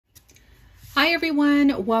Hi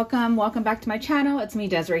everyone, welcome back to my channel. It's me,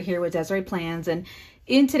 Desiree, here with Desiree Plans, and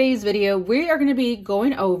in today's video we are going to be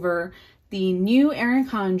going over the new Erin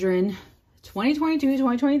Condren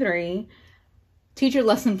 2022-2023 teacher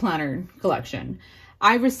lesson planner collection.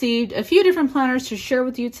 I received a few different planners to share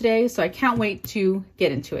with you today, so I can't wait to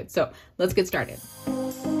get into it. So let's get started.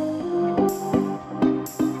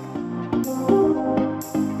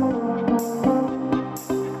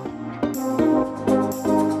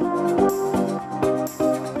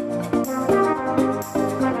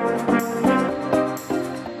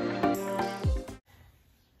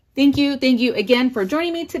 Thank you again for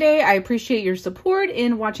joining me today. I appreciate your support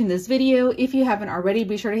in watching this video. If you haven't already,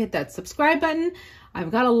 be sure to hit that subscribe button.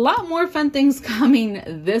 I've got a lot more fun things coming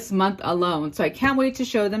this month alone, so I can't wait to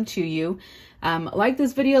show them to you. Like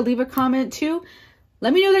this video, leave a comment too.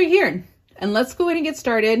 Let me know they're here, and let's go ahead and get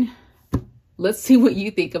started. Let's see what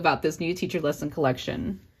you think about this new teacher lesson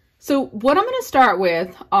collection. So what I'm going to start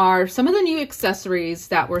with are some of the new accessories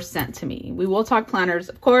that were sent to me. We will talk planners,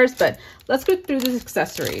 of course, but let's go through the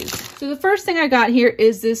accessories. So the first thing I got here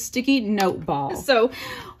is this sticky note ball. So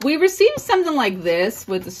we received something like this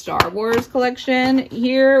with the Star Wars collection.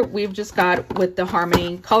 Here we've just got with the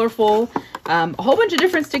Harmony Colorful, a whole bunch of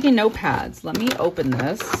different sticky notepads. Let me open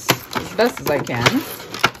this as best as I can.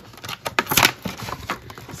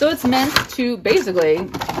 So it's meant to basically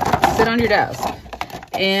sit on your desk.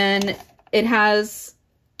 And it has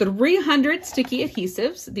 300 sticky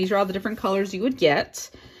adhesives. These are all the different colors you would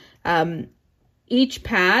get. Each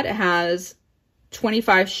pad has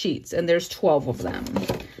 25 sheets, and there's 12 of them.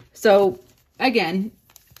 So again,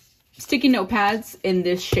 sticky notepads in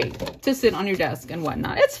this shape to sit on your desk and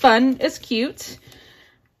whatnot. It's fun. It's cute.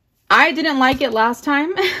 I didn't like it last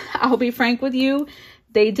time. I'll be frank with you.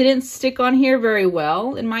 They didn't stick on here very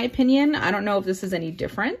well, in my opinion. I don't know if this is any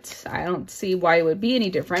different. I don't see why it would be any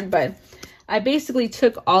different, but I basically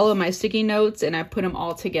took all of my sticky notes and I put them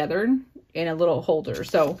all together in a little holder.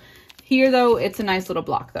 So here though, it's a nice little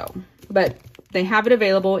block though, but they have it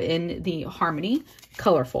available in the Harmony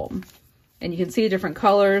Colorful. And you can see the different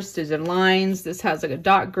colors. There's the lines. This has like a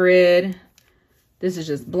dot grid. This is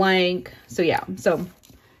just blank. So yeah, so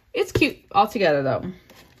it's cute all together though.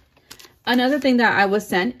 Another thing that I was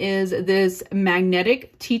sent is this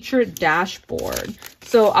magnetic teacher dashboard.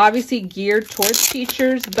 So obviously geared towards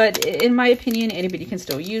teachers, but in my opinion, anybody can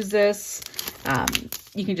still use this.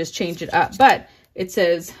 You can just change it up, but it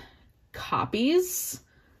says copies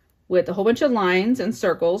with a whole bunch of lines and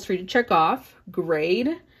circles for you to check off,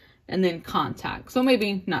 grade, and then contact. So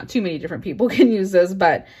maybe not too many different people can use this,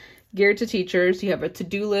 but geared to teachers. You have a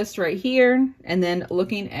to-do list right here, and then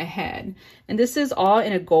looking ahead. And this is all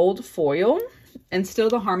in a gold foil and still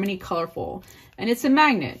the Harmony Colorful. And it's a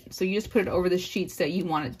magnet, so you just put it over the sheets that you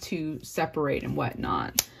want it to separate and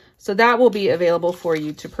whatnot. So that will be available for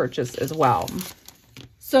you to purchase as well.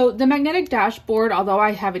 So the magnetic dashboard, although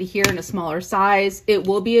I have it here in a smaller size, it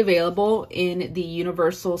will be available in the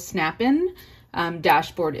universal snap-in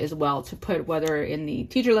dashboard as well, to put whether in the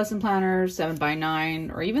teacher lesson planner,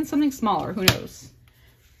 7x9, or even something smaller, who knows.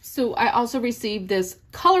 So I also received this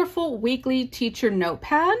colorful weekly teacher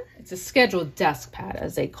notepad. It's a scheduled desk pad,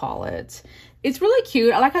 as they call it. It's really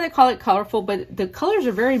cute. I like how they call it colorful, but the colors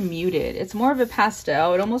are very muted. It's more of a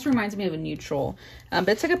pastel. It almost reminds me of a neutral, but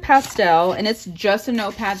it's like a pastel, and it's just a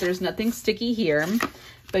notepad. There's nothing sticky here,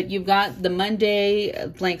 but you've got the Monday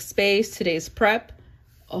blank space, today's prep,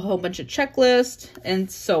 a whole bunch of checklists, and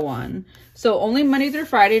so on. So only Monday through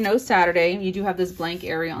Friday, no Saturday. You do have this blank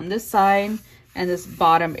area on this side and this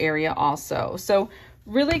bottom area also. So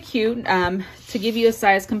really cute. To give you a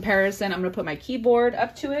size comparison, I'm gonna put my keyboard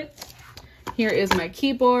up to it. Here is my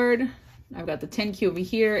keyboard. I've got the 10 key over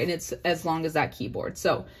here, and it's as long as that keyboard.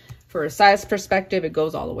 So for a size perspective, it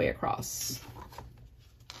goes all the way across.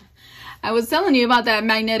 I was telling you about that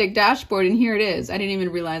magnetic dashboard, and here it is. I didn't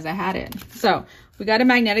even realize I had it. So we got a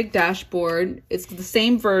magnetic dashboard. It's the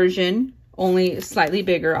same version, only slightly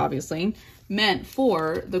bigger, obviously, meant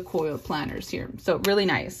for the coiled planners here. So really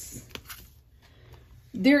nice.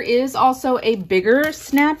 There is also a bigger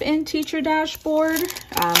snap-in teacher dashboard.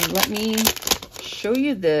 Let me show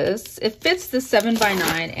you this. It fits the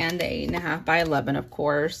 7x9 and the 8.5x11, of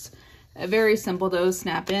course. Very simple though,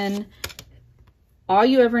 snap-in. All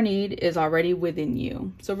you ever need is already within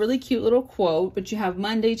you. So really cute little quote, but you have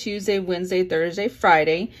Monday, Tuesday, Wednesday, Thursday,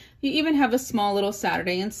 Friday. You even have a small little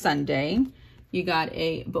Saturday and Sunday. You got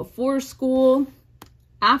a before school,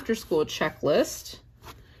 after school checklist.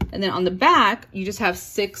 And then on the back, you just have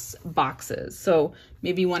 6 boxes. So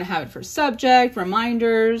maybe you want to have it for subject,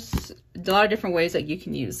 reminders, a lot of different ways that you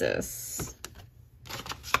can use this.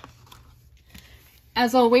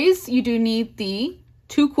 As always, you do need the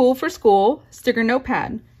Too Cool for School sticker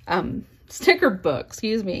book,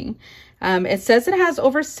 excuse me. It says it has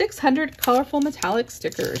over 600 colorful metallic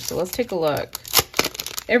stickers. So let's take a look.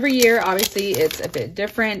 Every year, obviously, it's a bit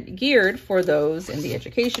different, geared for those in the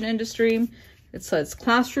education industry. It says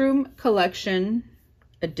Classroom Collection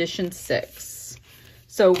Edition 6.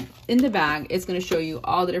 So in the bag, it's going to show you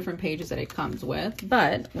all the different pages that it comes with.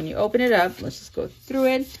 But when you open it up, let's just go through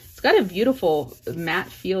it. It's got a beautiful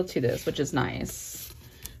matte feel to this, which is nice.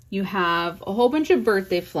 You have a whole bunch of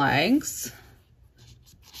birthday flags.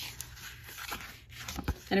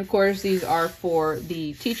 And of course, these are for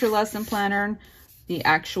the teacher lesson planner, the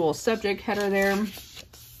actual subject header there.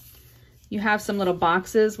 You have some little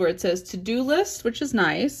boxes where it says to-do list, which is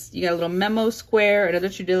nice. You got a little memo square, another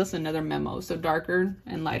to-do list, another memo. So darker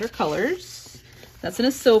and lighter colors. That's in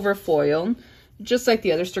a silver foil. Just like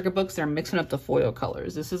the other sticker books, they're mixing up the foil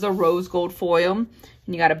colors. This is a rose gold foil, and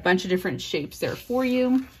you got a bunch of different shapes there for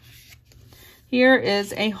you. Here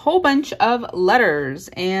is a whole bunch of letters,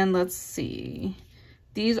 and let's see.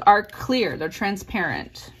 These are clear, they're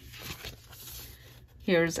transparent.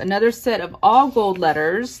 Here's another set of all gold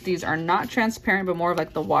letters. These are not transparent, but more of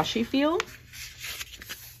like the washi feel.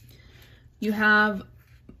 You have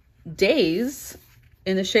days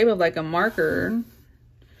in the shape of like a marker,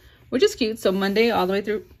 which is cute. So Monday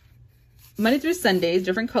through Sundays,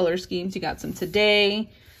 different color schemes. You got some today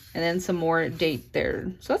and then some more date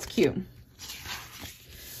there. So that's cute.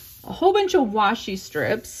 A whole bunch of washi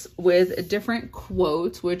strips with different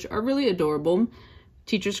quotes, which are really adorable.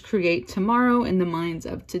 Teachers create tomorrow in the minds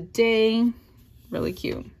of today. Really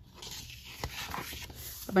cute.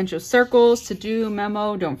 A bunch of circles, to do,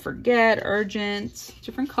 memo, don't forget, urgent,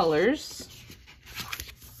 different colors.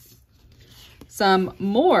 Some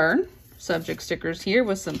more subject stickers here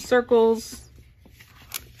with some circles.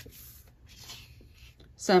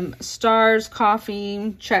 Some stars,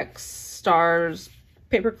 coffee, checks, stars,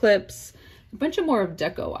 paper clips, a bunch of more of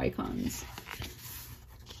deco icons.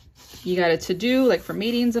 You got a to-do, like for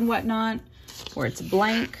meetings and whatnot, where it's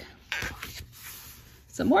blank.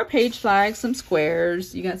 Some more page flags, some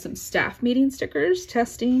squares. You got some staff meeting stickers,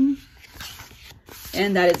 testing.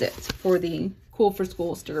 And that is it for the Cool for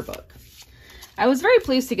School sticker book. I was very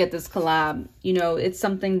pleased to get this collab. You know, it's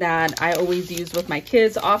something that I always use with my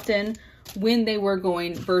kids often when they were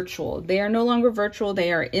going virtual. They are no longer virtual,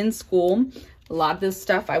 they are in school. A lot of this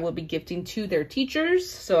stuff I will be gifting to their teachers,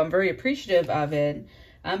 so I'm very appreciative of it.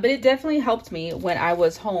 But it definitely helped me when I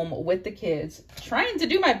was home with the kids, trying to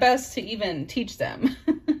do my best to even teach them.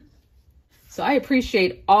 So I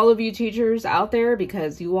appreciate all of you teachers out there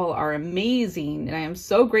because you all are amazing. And I am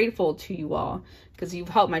so grateful to you all because you've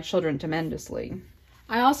helped my children tremendously.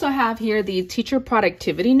 I also have here the Teacher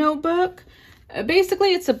Productivity Notebook.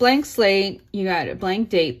 Basically, it's a blank slate. You got a blank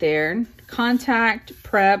date there, contact,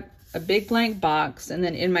 prep, a big blank box, and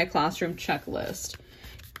then in my classroom checklist.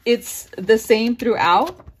 It's the same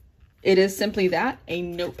throughout. It is simply that, a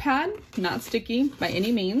notepad, not sticky by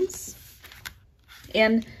any means.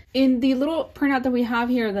 And in the little printout that we have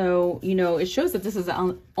here though, you know, it shows that this is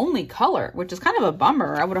the only color, which is kind of a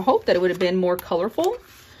bummer. I would have hoped that it would have been more colorful.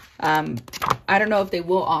 I don't know if they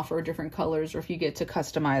will offer different colors or if you get to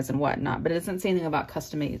customize and whatnot, but it doesn't say anything about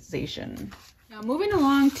customization. Now moving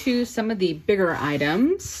along to some of the bigger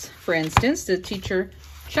items, for instance, the teacher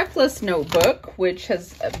checklist notebook, which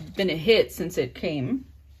has been a hit since it came.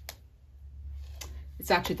 It's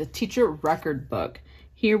actually the teacher record book.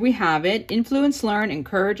 Here we have it. Influence, learn,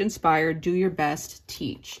 encourage, inspire, do your best,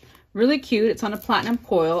 teach. Really cute. It's on a platinum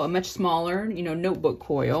coil, a much smaller, you know, notebook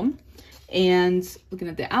coil. And looking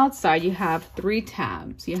at the outside, you have 3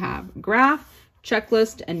 tabs. You have graph,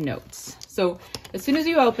 checklist, and notes. So as soon as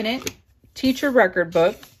you open it, teacher record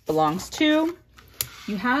book belongs to.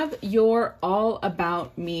 You have your all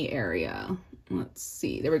about me area. Let's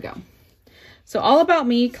see, there we go. So all about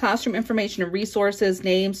me, classroom information and resources,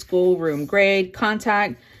 name, school, room, grade,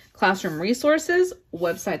 contact, classroom resources,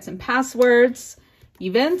 websites and passwords,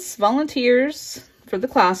 events, volunteers for the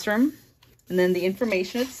classroom, and then the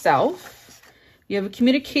information itself. You have a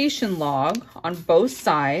communication log on both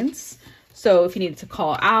sides. So if you needed to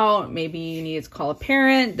call out, maybe you needed to call a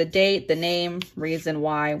parent, the date, the name, reason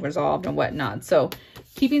why, resolved, and whatnot. So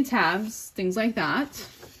keeping tabs, things like that.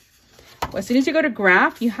 Well, as soon as you go to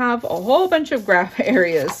graph, you have a whole bunch of graph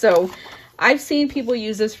areas. So I've seen people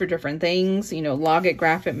use this for different things, you know, log it,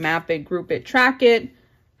 graph it, map it, group it, track it.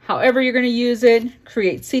 However you're going to use it,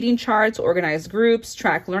 create seating charts, organize groups,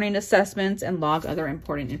 track learning assessments, and log other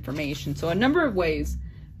important information. So a number of ways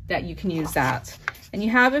that you can use that. And you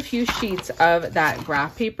have a few sheets of that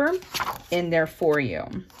graph paper in there for you.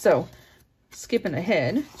 So skipping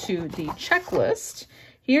ahead to the checklist,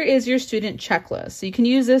 here is your student checklist. So you can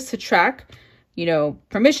use this to track, you know,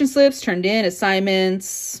 permission slips turned in,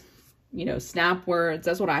 assignments, you know, snap words.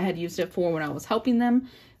 That's what I had used it for when I was helping them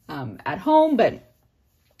at home, but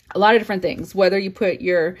a lot of different things. Whether you put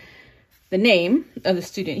the name of the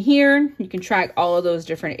student here, you can track all of those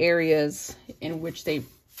different areas in which they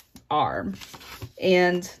are.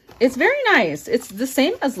 And it's very nice. It's the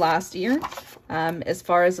same as last year as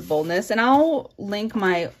far as the boldness. And I'll link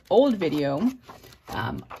my old video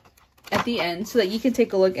at the end so that you can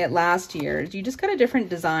take a look at last year's. You just got a different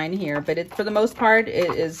design here, but for the most part,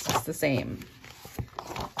 it is just the same.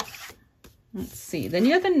 Let's see. Then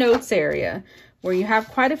you have the notes area where you have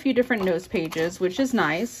quite a few different notes pages, which is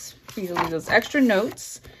nice for you to leave those extra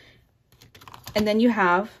notes. And then you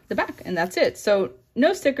have the back, and that's it. So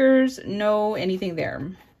no stickers, no anything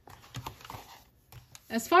there.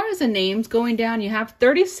 As far as the names going down, you have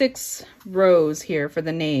 36 rows here for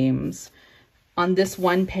the names on this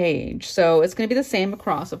one page. So it's going to be the same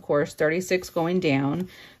across, of course, 36 going down.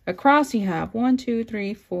 Across you have 1, 2,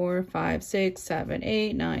 3, 4, 5, 6, 7,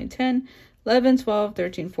 8, 9, 10, 11, 12,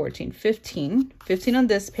 13, 14, 15. 15 on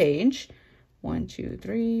this page. 1, 2,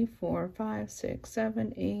 3, 4, 5, 6,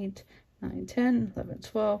 7, 8, 9, 10, 11,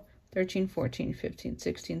 12, 13, 14, 15,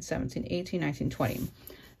 16, 17, 18, 19, 20.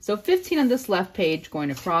 So 15 on this left page going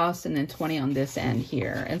across, and then 20 on this end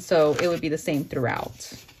here. And so it would be the same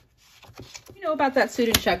throughout. You know about that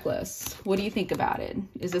student checklist. What do you think about it?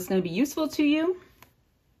 Is this going to be useful to you?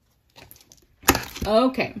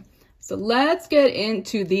 Okay, so let's get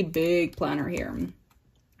into the big planner here.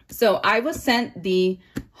 So I was sent the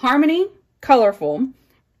Harmony Colorful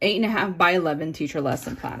 8.5 by 11 teacher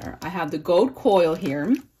lesson planner. I have the gold coil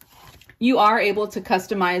here. You are able to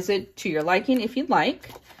customize it to your liking if you'd like.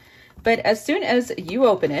 But as soon as you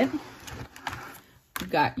open it, you've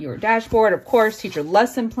got your dashboard, of course, teacher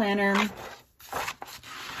lesson planner.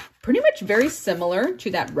 Pretty much very similar to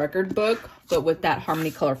that record book, but with that Harmony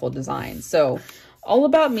Colorful design. So all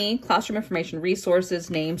about me, classroom information, resources,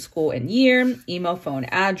 name, school, and year, email, phone,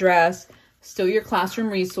 address, still your classroom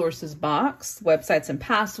resources box, websites and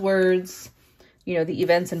passwords, you know, the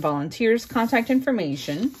events and volunteers, contact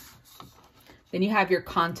information. Then you have your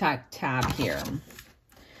contact tab here.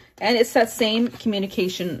 And it's that same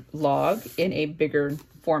communication log in a bigger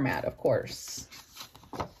format, of course.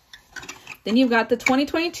 Then you've got the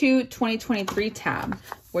 2022-2023 tab,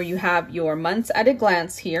 where you have your months at a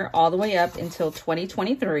glance here all the way up until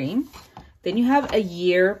 2023. Then you have a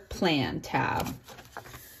year plan tab.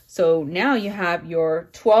 So now you have your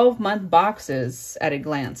 12-month boxes at a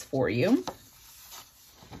glance for you.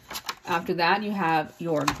 After that, you have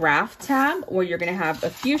your graph tab, where you're going to have a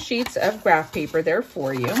few sheets of graph paper there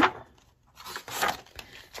for you.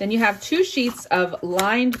 Then you have 2 sheets of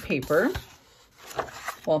lined paper.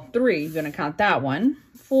 Well, 3, you're going to count that one.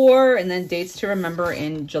 4, and then dates to remember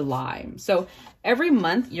in July. So every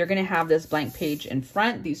month, you're going to have this blank page in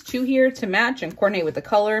front. These 2 here to match and coordinate with the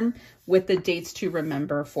color, with the dates to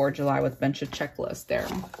remember for July with a bunch of checklists there.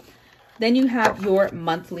 Then you have your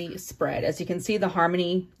monthly spread. As you can see, the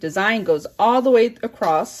Harmony design goes all the way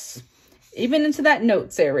across, even into that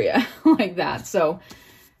notes area like that. So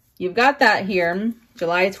you've got that here,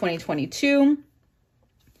 July 2022.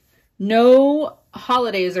 No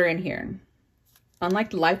holidays are in here.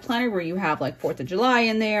 Unlike the Life Planner where you have like 4th of July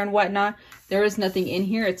in there and whatnot, there is nothing in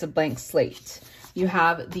here. It's a blank slate. You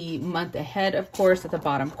have the month ahead, of course, at the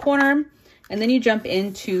bottom corner, and then you jump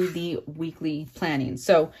into the weekly planning.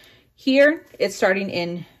 So here, it's starting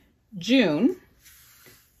in June,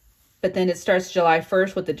 but then it starts July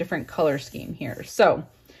 1st with a different color scheme here. So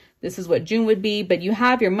this is what June would be, but you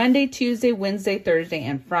have your Monday, Tuesday, Wednesday, Thursday,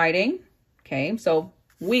 and Friday. Okay, so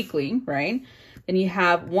weekly, right? Then you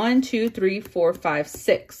have 1, 2, 3, 4, 5,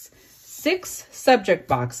 6. 6 subject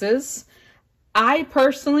boxes. I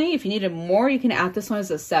personally, if you needed more, you can add this one as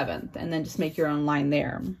a 7th and then just make your own line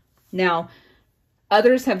there. Now,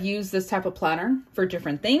 others have used this type of planner for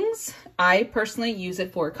different things. I personally use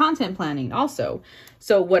it for content planning also.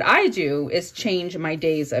 So what I do is change my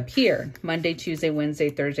days up here. Monday, Tuesday, Wednesday,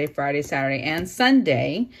 Thursday, Friday, Saturday, and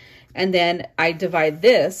Sunday. And then I divide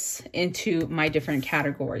this into my different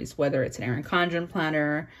categories, whether it's an Erin Condren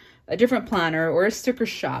planner, a different planner, or a sticker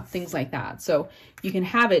shop, things like that. So you can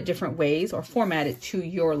have it different ways or format it to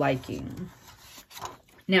your liking.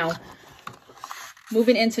 Now,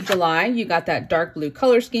 moving into July, you got that dark blue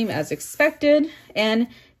color scheme as expected. And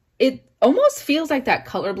it almost feels like that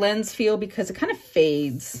color blends feel because it kind of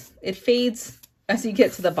fades. It fades as you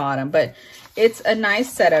get to the bottom, but it's a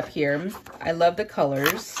nice setup here. I love the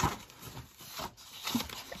colors.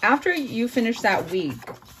 After you finish that week,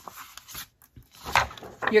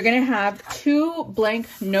 you're going to have 2 blank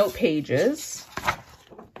note pages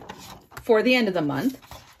for the end of the month.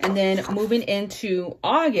 And then moving into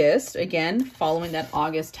August, again, following that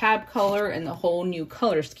August tab color and the whole new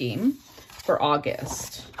color scheme for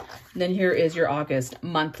August. And then here is your August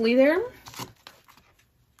monthly there.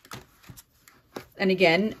 And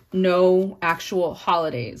again, no actual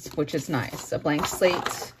holidays, which is nice. A blank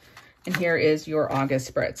slate. And here is your August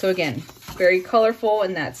spread. So again, very colorful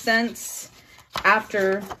in that sense.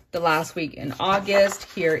 After the last week in August,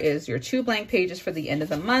 here is your 2 blank pages for the end of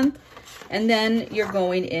the month. And then you're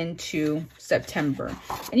going into September.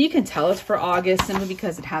 And you can tell it's for August simply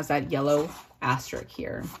because it has that yellow asterisk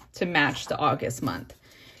here to match the August month.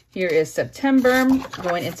 Here is September,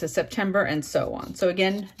 going into September, and so on. So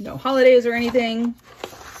again, no holidays or anything.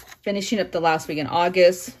 Finishing up the last week in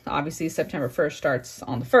August. Obviously, September 1st starts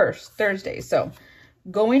on the 1st, Thursday. So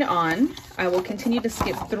going on, I will continue to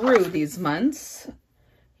skip through these months.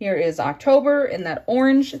 Here is October in that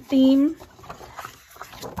orange theme.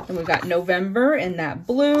 And we've got November in that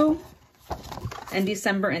blue, and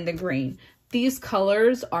December in the green. These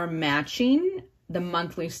colors are matching the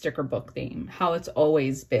monthly sticker book theme, how it's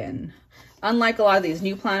always been. Unlike a lot of these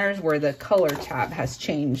new planners where the color tab has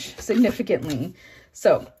changed significantly.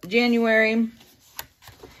 So January,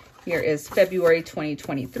 here is February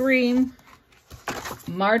 2023,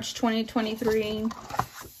 March 2023,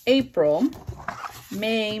 April,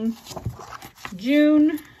 May,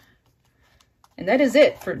 June, and that is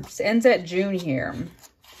it for ends at June here.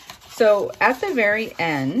 So at the very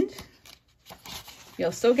end,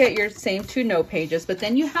 you'll still get your same 2 note pages, but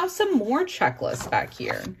then you have some more checklists back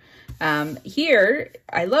here. Here,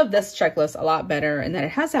 I love this checklist a lot better in that it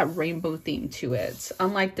has that rainbow theme to it,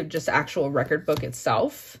 unlike the just actual record book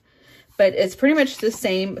itself. But it's pretty much the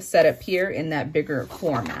same setup here in that bigger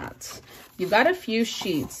format. You've got a few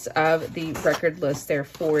sheets of the record list there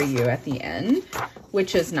for you at the end,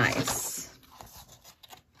 which is nice.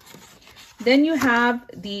 Then you have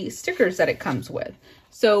the stickers that it comes with.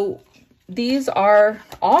 So these are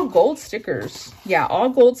all gold stickers. Yeah, all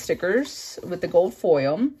gold stickers with the gold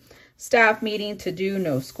foil. Staff meeting, to do,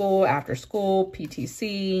 no school, after school,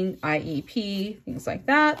 PTC, IEP, things like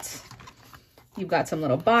that. You've got some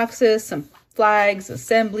little boxes, some flags,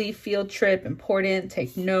 assembly, field trip, important,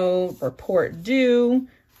 take note, report due.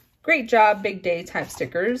 Great job, big day type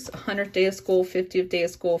stickers. 100th day of school, 50th day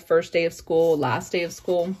of school, first day of school, last day of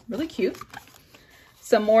school. Really cute.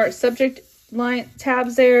 Some more subject line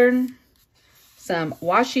tabs there. Some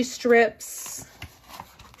washi strips.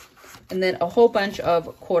 And then a whole bunch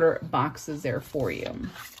of quarter boxes there for you.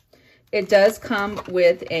 It does come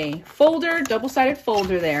with a folder, double-sided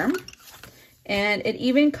folder there. And it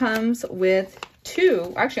even comes with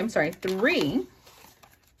three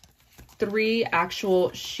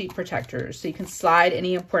actual sheet protectors. So you can slide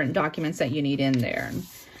any important documents that you need in there.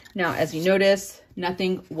 Now, as you notice,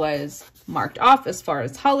 nothing was marked off as far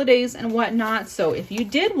as holidays and whatnot. So if you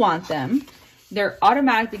did want them, they're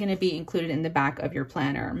automatically going to be included in the back of your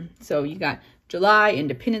planner. So you got July,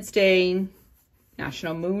 Independence Day,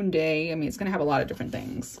 National Moon Day. I mean, it's going to have a lot of different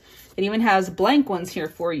things. It even has blank ones here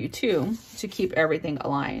for you too, to keep everything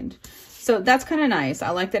aligned. So that's kind of nice.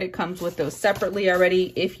 I like that it comes with those separately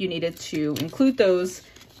already if you needed to include those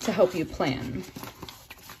to help you plan.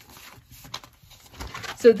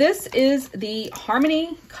 So this is the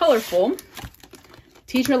Harmony Colorful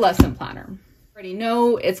Teacher Lesson Planner. Already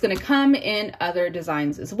know it's going to come in other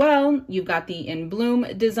designs as well. You've got the In Bloom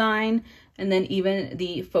design and then even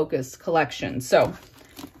the Focus collection. So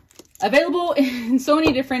available in so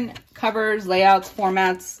many different covers, layouts,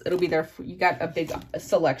 formats. It'll be there. You got a big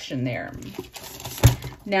selection there.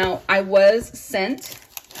 Now, I was sent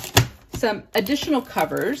some additional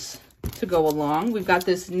covers to go along. We've got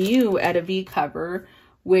this new Etta V cover,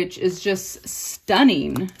 which is just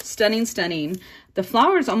stunning, stunning, stunning. The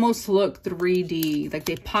flowers almost look 3D, like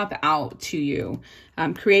they pop out to you.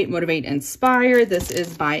 Create, Motivate, Inspire. This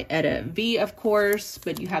is by Etta V, of course,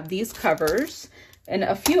 but you have these covers and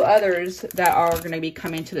a few others that are going to be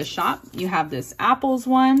coming to the shop. You have this Apples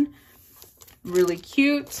one, really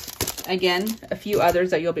cute. Again, a few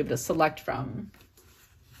others that you'll be able to select from.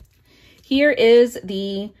 Here is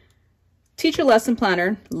the Teacher Lesson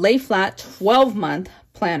Planner Lay Flat 12-month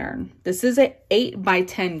planner. This is an 8 by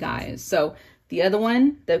 10, guys. So the other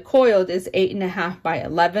one, the coiled, is 8.5 by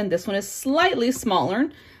 11. This one is slightly smaller,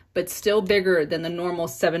 but still bigger than the normal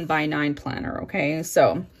 7 by 9 planner. Okay,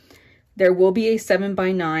 so there will be a 7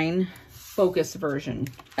 by 9 Focus version,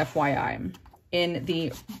 FYI, in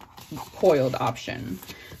the coiled option.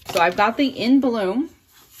 So I've got the In Bloom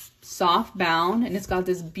soft bound, and it's got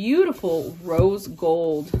this beautiful rose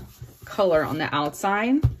gold color on the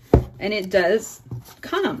outside. And it does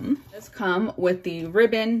come with the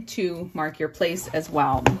ribbon to mark your place as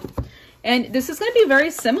well. And this is going to be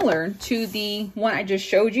very similar to the one I just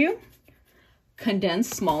showed you,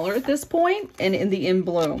 condensed smaller at this point and in the In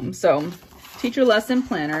Bloom. So teacher lesson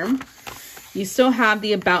planner. You still have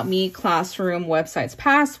the About Me, classroom, websites,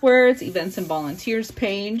 passwords, events and volunteers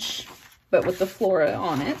page, but with the flora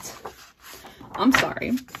on it. I'm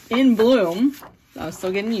sorry, In Bloom. I was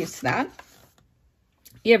still getting used to that.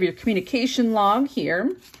 You have your communication log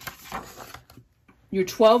here, your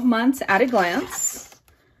 12 months at a glance,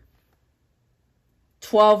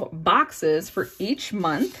 12 boxes for each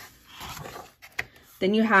month.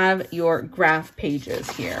 Then you have your graph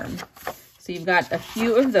pages here. So you've got a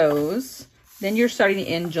few of those. Then you're starting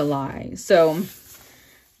in July. So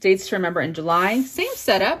dates to remember in July, same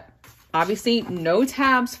setup. Obviously no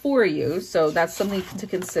tabs for you, so that's something to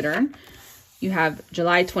consider. You have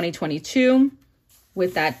July 2022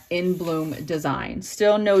 with that In Bloom design.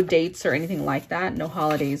 Still no dates or anything like that, no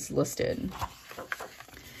holidays listed.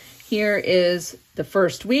 Here is the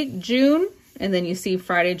first week, June, and then you see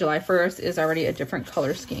Friday, July 1st is already a different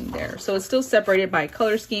color scheme there. So it's still separated by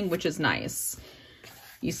color scheme, which is nice.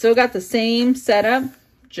 You still got the same setup,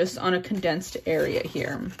 just on a condensed area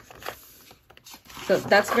here. So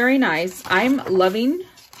that's very nice. I'm loving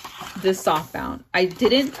this softbound.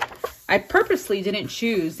 I purposely didn't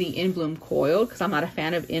choose the In Bloom coil because I'm not a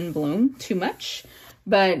fan of In Bloom too much,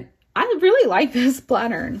 but I really like this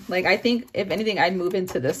pattern. Like, I think if anything, I'd move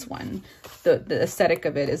into this one. The aesthetic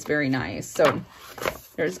of it is very nice. So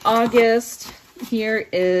there's August. Here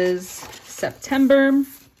is September.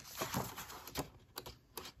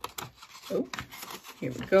 Oh,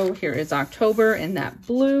 here we go. Here is October in that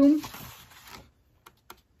blue.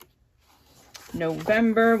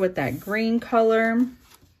 November with that green color.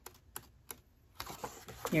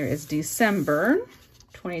 Here is December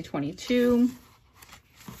 2022.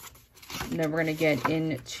 And then we're going to get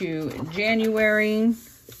into January.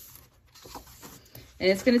 And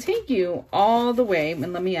it's going to take you all the way.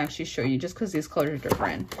 And let me actually show you just because these colors are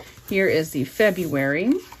different. Here is the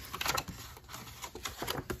February.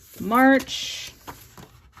 March.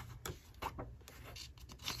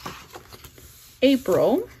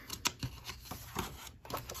 April.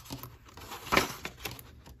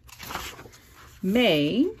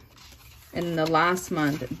 May, and the last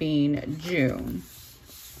month being June.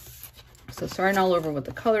 So starting all over with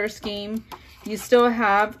the color scheme. You still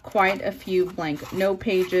have quite a few blank note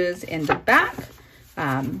pages in the back,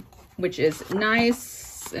 which is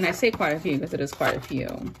nice. And I say quite a few because it is quite a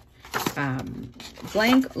few.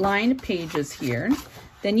 Blank lined pages here.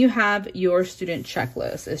 Then you have your student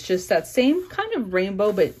checklist. It's just that same kind of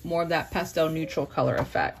rainbow, but more of that pastel neutral color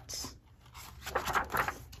effect.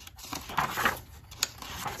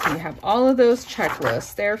 So you have all of those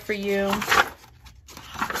checklists there for you.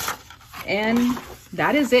 And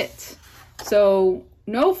that is it. So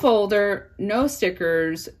no folder, no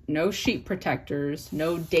stickers, no sheet protectors,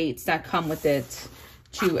 no dates that come with it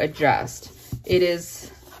to adjust. It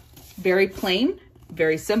is very plain,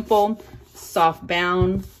 very simple, soft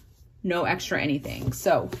bound, no extra anything.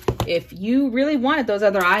 So if you really wanted those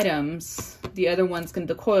other items, the other one's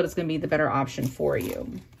the coil is going to be the better option for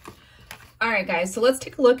you. All right, guys, so let's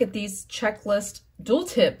take a look at these checklist dual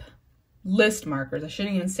tip list markers. I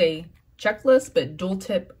shouldn't even say checklist, but dual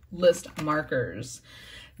tip list markers.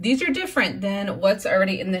 These are different than what's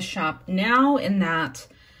already in the shop now, in that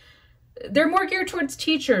they're more geared towards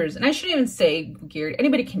teachers. And I shouldn't even say geared,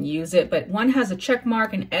 anybody can use it, but one has a check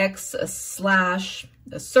mark, an X, a slash,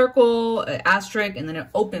 a circle, an asterisk, and then an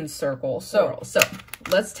open circle. So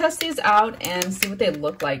let's test these out and see what they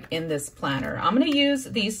look like in this planner. I'm going to use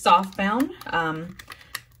these soft bound.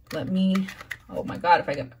 Let me, oh my God, if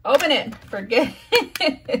I can open it, forget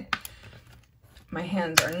it. My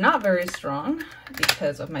hands are not very strong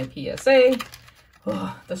because of my PSA.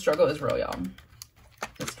 Oh, the struggle is real, y'all.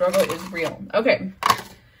 The struggle is real. Okay,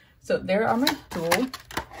 so there are my dual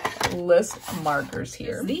list markers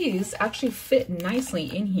here. These actually fit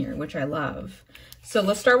nicely in here, which I love. So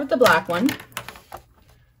let's start with the black one.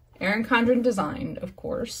 Erin Condren designed, of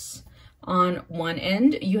course. On one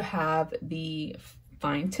end, you have the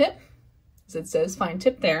fine tip, as it says fine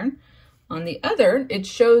tip there. On the other, it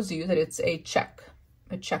shows you that it's a check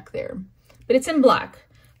there, but it's in black.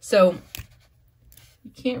 So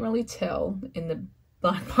you can't really tell in the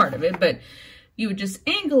black part of it, but you would just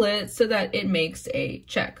angle it so that it makes a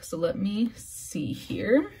check. So let me see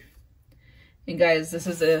here. And guys, this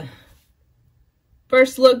is a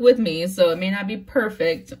first look with me, so it may not be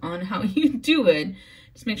perfect on how you do it.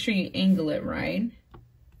 Just make sure you angle it right.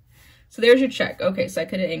 So there's your check. Okay, so I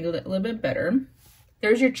could have angled it a little bit better.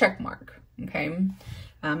 There's your check mark, okay?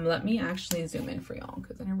 Let me actually zoom in for y'all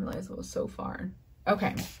because I didn't realize it was so far.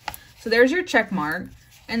 Okay, so there's your check mark.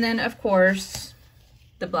 And then, of course,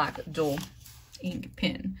 the black dual ink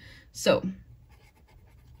pen. So,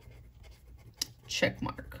 check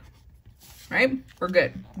mark, right? We're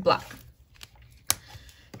good, black.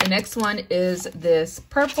 The next one is this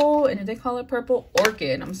purple, and did they call it purple?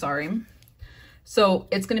 Orchid, I'm sorry. So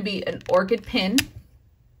it's gonna be an orchid pin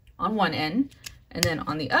on one end, and then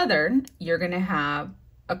on the other, you're gonna have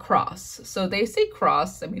a cross. So they say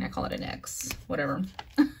cross, I mean, I call it an X, whatever,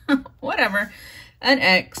 whatever, an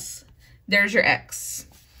X, there's your X.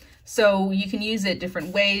 So you can use it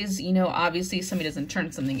different ways, you know, obviously if somebody doesn't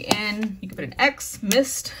turn something in, you can put an X,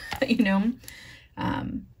 missed, you know,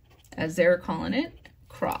 as they're calling it,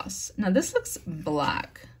 cross. Now this looks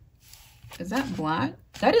black. Is that black?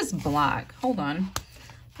 That is black. Hold on.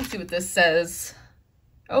 Let's see what this says.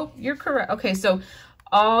 Oh, you're correct. Okay, so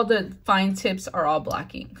all the fine tips are all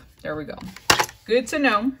black ink. There we go. Good to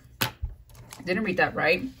know. Didn't read that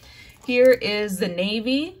right. Here is the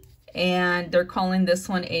navy, and they're calling this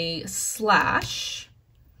one a slash.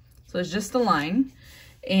 So it's just the line.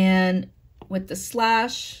 And with the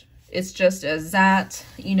slash, it's just as that,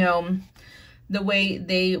 you know, the way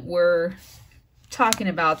they were talking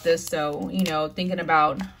about this. So, you know, thinking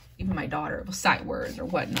about even my daughter, sight words or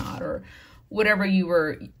whatnot, or whatever you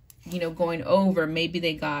were, you know, going over, maybe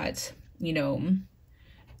they got, you know,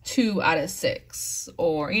 2 out of 6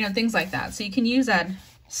 or, you know, things like that. So you can use that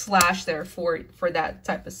slash there for that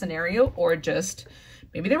type of scenario, or just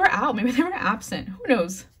maybe they were out, maybe they were absent. Who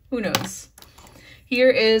knows? Who knows? Here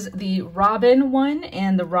is the robin one,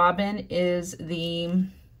 and the robin is the,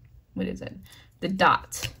 what is it? The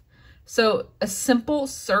dot. So a simple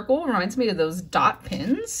circle reminds me of those dot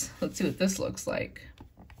pins. Let's see what this looks like.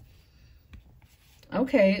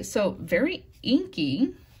 Okay, so very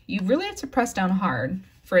inky. You really have to press down hard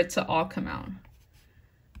for it to all come out.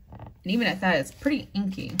 And even at that, it's pretty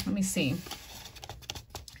inky. Let me see.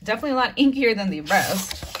 Definitely a lot inkier than the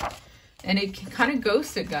rest. And it kind of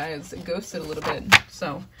ghosted, guys. It ghosted a little bit.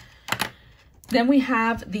 So then we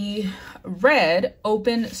have the red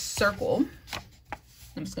open circle.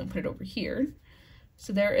 I'm just going to put it over here.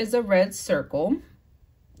 So there is a red circle.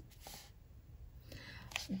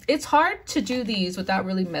 It's hard to do these without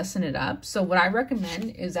really messing it up. So what I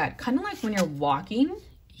recommend is that kind of like when you're walking,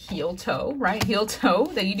 heel toe, right? Heel toe,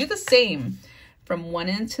 that you do the same from one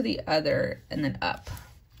end to the other and then up.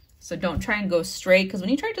 So don't try and go straight, because when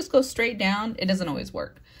you try to just go straight down, it doesn't always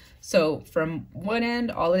work. So from one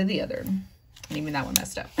end all the way to the other. And even that one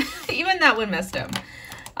messed up. Even that one messed up.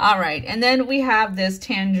 All right, and then we have this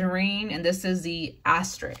tangerine, and this is the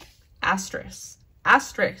asterisk.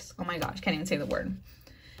 Oh my gosh, can't even say the word.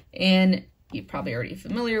 And you're probably already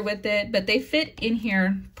familiar with it, but they fit in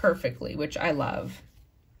here perfectly, which I love.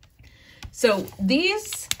 So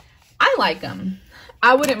these, I like them.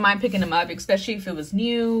 I wouldn't mind picking them up, especially if it was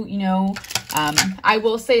new, you know. I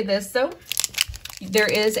will say this though, there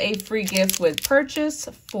is a free gift with purchase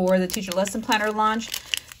for the teacher lesson planner launch.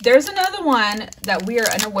 There's another one that we are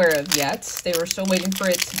unaware of yet. They were still waiting for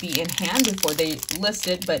it to be in hand before they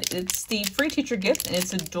listed, but it's the free teacher gift, and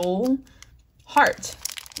it's a dual heart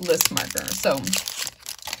list marker. So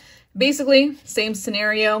basically, same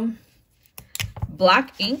scenario,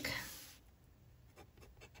 black ink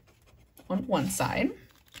on one side,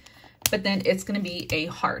 but then it's going to be a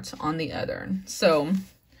heart on the other. So,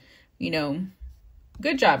 you know,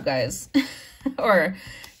 good job, guys. Or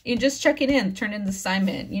you just check it in, turn in the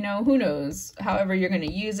assignment, you know, who knows, however you're going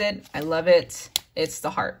to use it. I love it. It's the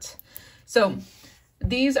heart. So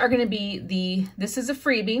these are going to be this is a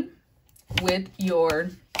freebie with your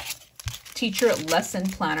teacher lesson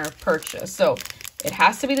planner purchase. So it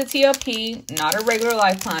has to be the TLP, not a regular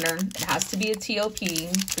life planner. It has to be a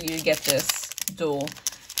TLP for you to get this dual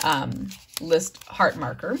list heart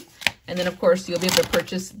marker. And then of course you'll be able to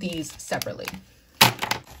purchase these separately.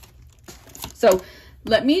 So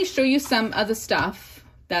let me show you some of the stuff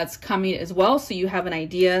that's coming as well, so you have an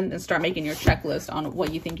idea and start making your checklist on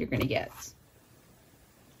what you think you're going to get.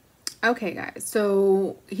 Okay, guys,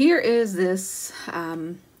 so here is this.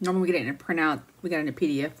 Normally we get it in a printout. We got it in a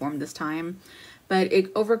PDF form this time, but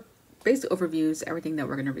it basically overviews everything that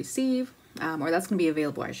we're going to receive, or that's going to be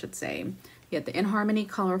available, I should say. You have the In Harmony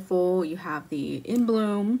Colorful, you have the In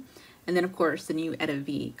Bloom, and then of course the new Etta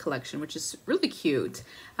V collection, which is really cute.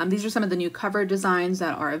 These are some of the new cover designs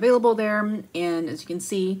that are available there. And as you can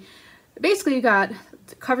see, basically you got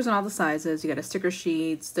covers in all the sizes. You got a sticker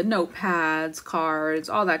sheets, the notepads, cards,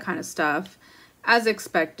 all that kind of stuff as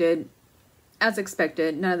expected. as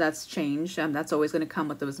expected, none of that's changed. That's always going to come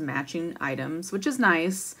with those matching items, which is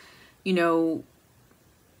nice. You know,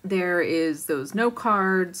 there is those note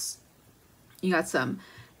cards. You got some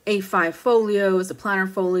A5 folios, the planner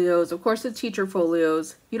folios, of course the teacher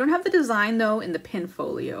folios. You don't have the design though in the pin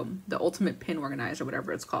folio, the ultimate pin organizer,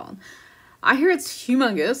 whatever it's called. I hear it's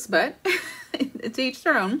humongous, but it's each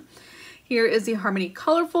their own. Here is the Harmony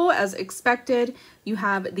Colorful as expected. You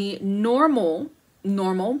have the normal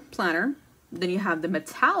planner. Then you have the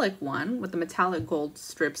metallic one with the metallic gold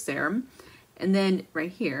strips there. And then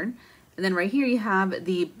right here. And then right here you have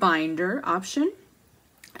the binder option.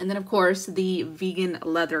 And then of course the vegan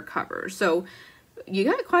leather cover. So you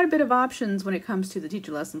got quite a bit of options when it comes to the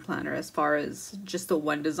teacher lesson planner as far as just the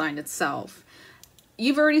one design itself.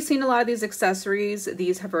 You've already seen a lot of these accessories.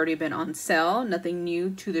 These have already been on sale. Nothing new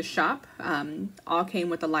to the shop. All came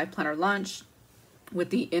with the Life Planner launch with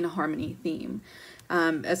the In Harmony theme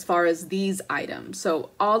as far as these items. So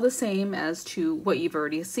all the same as to what you've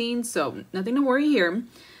already seen. So nothing to worry here.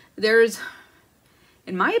 There's,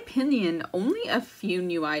 in my opinion, only a few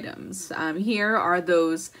new items. Here are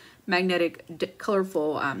those magnetic,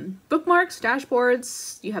 colorful bookmarks,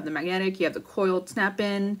 dashboards. You have the magnetic, you have the coiled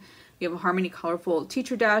snap-in. You have a Harmony Colorful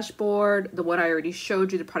teacher dashboard, the one I already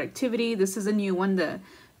showed you, the productivity. This is a new one, the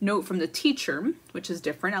note from the teacher, which is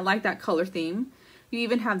different. I like that color theme. You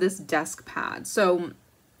even have this desk pad. So,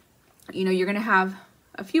 you know, you're gonna have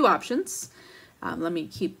a few options. Let me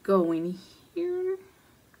keep going here.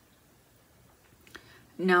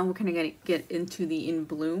 Now we're gonna get into the In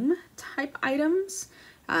Bloom type items.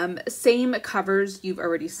 Same covers you've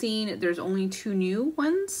already seen. There's only 2 new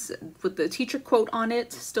ones with the teacher quote on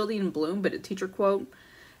it. Still the In Bloom, but a teacher quote.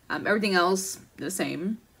 Everything else the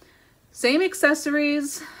same. Same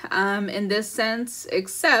accessories in this sense,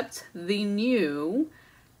 except the new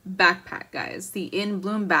backpack, guys. The In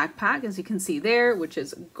Bloom backpack, as you can see there, which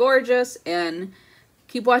is gorgeous. And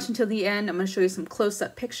keep watching till the end. I'm going to show you some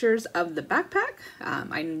close-up pictures of the backpack.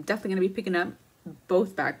 I'm definitely going to be picking up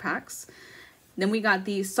both backpacks. Then we got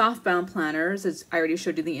the softbound planners, as I already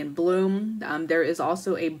showed you the In Bloom. There is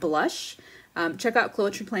also a blush. Check out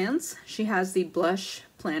Cloetry Plans. She has the blush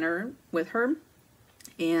planner with her.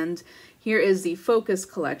 And here is the Focus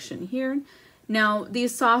collection here. Now,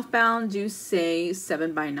 these softbound do say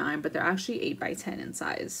 7x9, but they're actually 8x10 in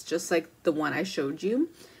size, just like the one I showed you.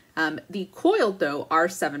 The coiled, though, are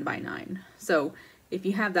 7x9. So if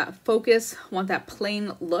you have that Focus, want that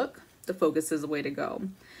plain look, the Focus is the way to go.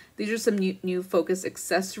 These are some new Focus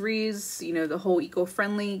accessories, you know, the whole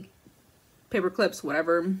eco-friendly paper clips,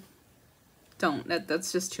 whatever.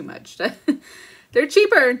 That's just too much. They're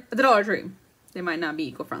cheaper at the Dollar Tree. They might not be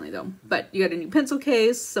eco-friendly though. But you got a new pencil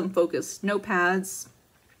case, some Focus notepads.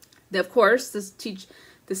 Then, of course,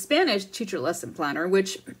 the Spanish teacher lesson planner,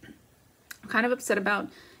 which I'm kind of upset about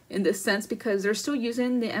in this sense because they're still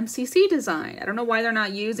using the MCC design. I don't know why they're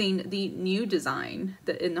not using the new design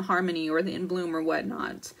in the Harmony or the In Bloom or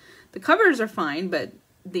whatnot. The covers are fine, but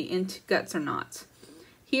the guts are not.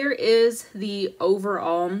 Here is the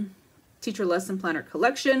overall teacher lesson planner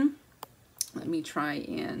collection. Let me try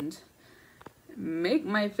and make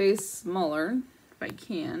my face smaller if I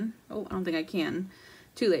can. Oh, I don't think I can.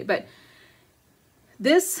 Too late. But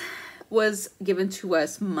this was given to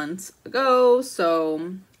us months ago,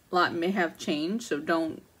 so a lot may have changed, so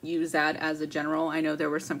don't use that as a general. I know there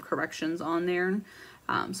were some corrections on there,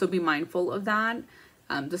 so be mindful of that.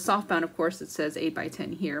 The softbound, of course, it says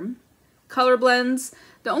 8x10 here. Color blends.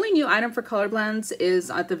 The only new item for color blends is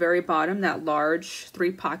at the very bottom, that large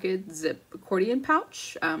 3-pocket zip accordion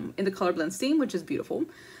pouch in the color blends theme, which is beautiful.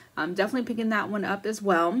 I'm definitely picking that one up as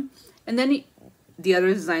well. And then the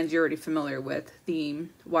other designs you're already familiar with, the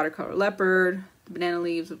watercolor leopard, the banana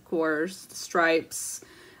leaves, of course, the stripes.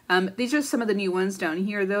 These are some of the new ones down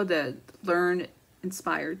here, though, the Learn,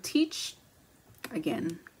 Inspire, Teach.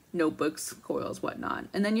 Again, notebooks, coils, whatnot.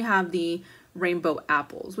 And then you have the rainbow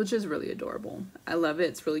apples, which is really adorable. I love it.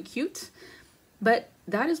 It's really cute. But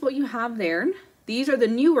that is what you have there. These are the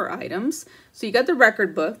newer items. So you got the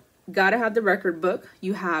record book. Gotta have the record book.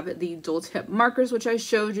 You have the dual tip markers, which I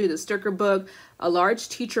showed you, the sticker book, a large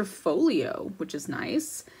teacher folio, which is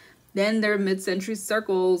nice. Then their mid-century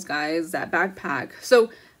circles, guys, that backpack.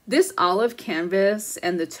 So this olive canvas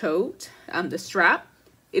and the tote, the strap,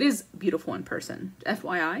 it is beautiful in person.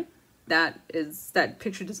 FYI, that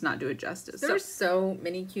picture does not do it justice. There are so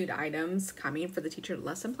many cute items coming for the teacher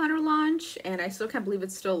lesson planner launch, and I still can't believe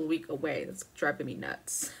it's still a week away. That's driving me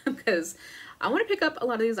nuts because I want to pick up a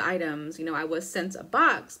lot of these items. You know, I was sent a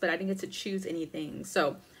box, but I didn't get to choose anything.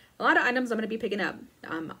 So a lot of items I'm going to be picking up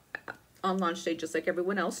on launch day, just like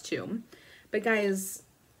everyone else too. But guys,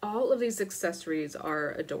 all of these accessories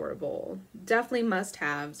are adorable. Definitely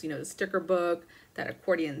must-haves, you know, the sticker book, that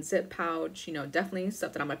accordion zip pouch, you know, definitely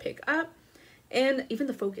stuff that I'm gonna pick up. And even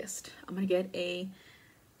the focused. I'm gonna get a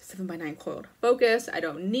 7x9 coiled focus. I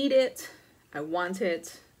don't need it. I want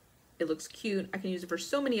it. It looks cute. I can use it for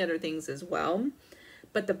so many other things as well.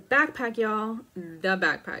 But the backpack, y'all, the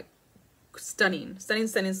backpack, stunning, stunning,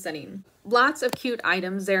 stunning, stunning. Lots of cute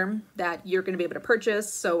items there that you're going to be able to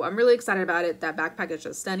purchase. So I'm really excited about it. That backpack is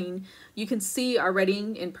just stunning. You can see already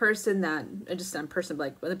in person that, just in person,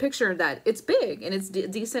 like with a picture, that it's big and it's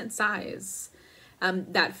decent size.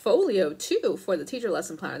 That folio too for the teacher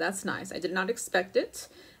lesson planner, that's nice. I did not expect it.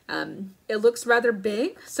 It looks rather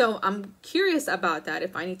big, so I'm curious about that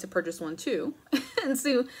if I need to purchase one too and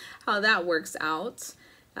see how that works out.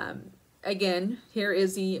 Again, here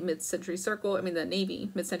is the mid-century circle, the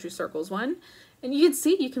navy mid-century circles one. And you can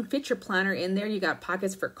see you can fit your planner in there. You got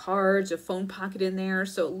pockets for cards, a phone pocket in there.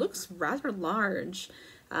 So it looks rather large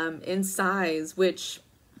in size, which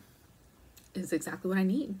is exactly what I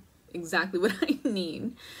need. Exactly what I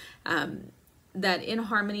need. That in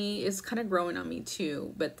harmony is kind of growing on me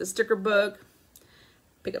too. But the sticker book,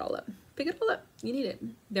 pick it all up. Pick it all up. You need it.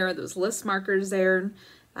 There are those list markers there.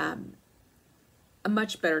 A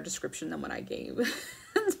much better description than what I gave.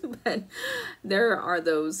 But there are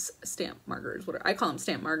those stamp markers. What I call them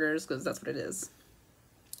stamp markers because that's what it is.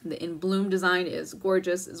 The In Bloom design is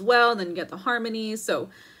gorgeous as well. Then you get the harmony. So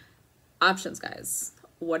options, guys.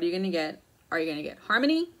 What are you going to get? Are you going to get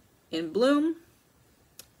harmony, In Bloom,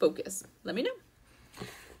 focus? Let me know.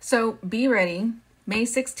 So be ready. May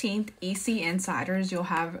 16th, EC Insiders. You'll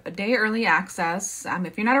have a day early access.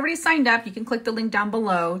 If you're not already signed up, you can click the link down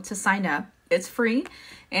below to sign up. It's free,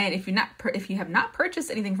 and if you have not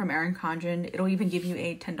purchased anything from Erin Condren, it'll even give you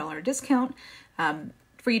a $10 discount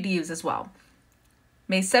for you to use as well.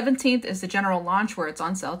 May 17th is the general launch where it's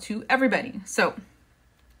on sale to everybody. So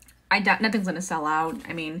I doubt nothing's going to sell out.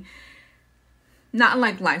 Not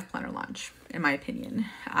like Life Planner launch, in my opinion.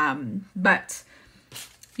 But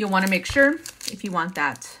you'll want to make sure if you want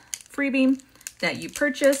that freebie that you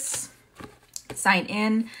purchase, sign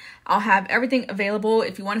in. I'll have everything available.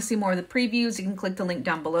 If you want to see more of the previews, you can click the link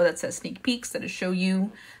down below that says sneak peeks. That'll show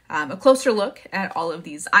you a closer look at all of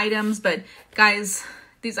these items. But guys,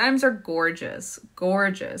 these items are gorgeous,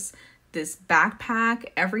 gorgeous. This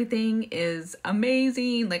backpack, everything is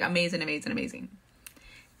amazing, like amazing, amazing, amazing.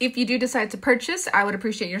 If you do decide to purchase, I would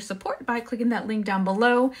appreciate your support by clicking that link down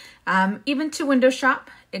below. Even to window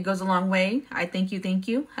shop, it goes a long way. I thank you, thank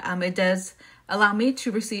you. It does allow me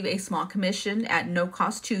to receive a small commission at no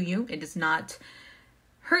cost to you. It does not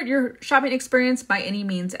hurt your shopping experience by any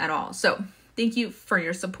means at all. So thank you for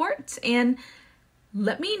your support, and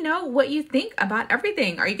let me know what you think about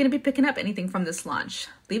everything. Are you going to be picking up anything from this launch?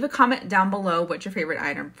 Leave a comment down below what your favorite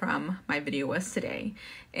item from my video was today.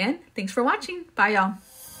 And thanks for watching. Bye,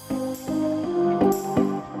 y'all.